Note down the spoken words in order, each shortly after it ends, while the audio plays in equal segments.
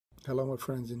Hello, my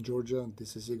friends in Georgia.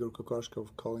 This is Igor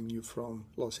calling you from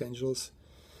Los Angeles.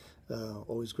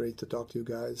 Always great to talk to you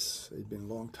guys. It's been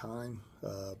a long time,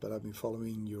 but I've been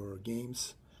following your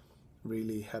games.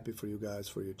 Really happy for you guys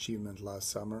for your achievement last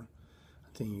summer.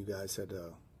 I think you guys had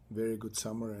a very good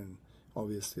summer, and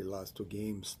obviously last two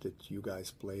games that you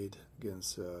guys played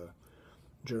against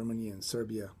Germany and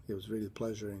Serbia, it was really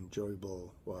pleasure and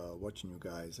enjoyable watching you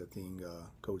guys. I think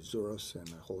Coach Zuros and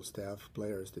the whole staff,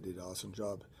 players, they did an awesome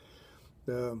job.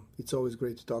 It's always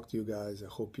great to talk to you guys. I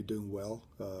hope you're doing well.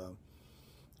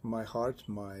 My heart,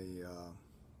 my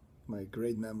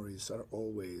great memories are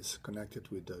always connected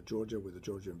with Georgia, with the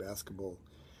Georgian basketball.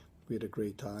 We had a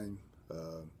great time.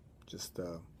 Not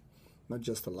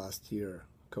just the last year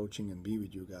coaching and be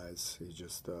with you guys. It's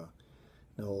just the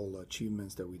whole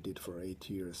achievements that we did for 8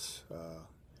 years,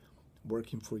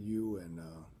 working for you, and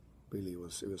really it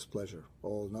was pleasure.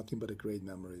 Nothing but great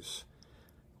memories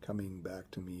coming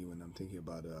back to me when I'm thinking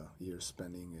about years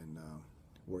spending and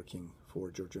working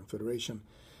for Georgian Federation.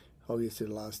 Obviously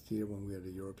last year when we had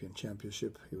the European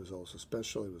Championship, it was also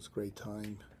special. It was a great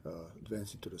time.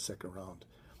 Advancing to the second round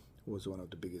was one of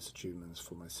the biggest achievements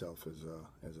for myself as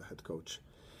a head coach.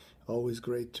 Always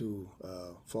great to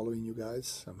following you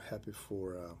guys. I'm happy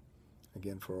for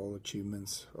again for all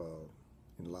achievements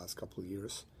in the last couple of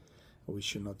years. I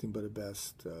wish you nothing but the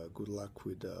best. Good luck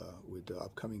with the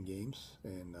upcoming games,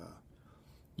 and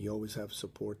you always have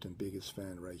support and biggest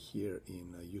fan right here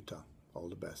in Utah. All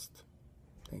the best.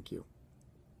 Thank you.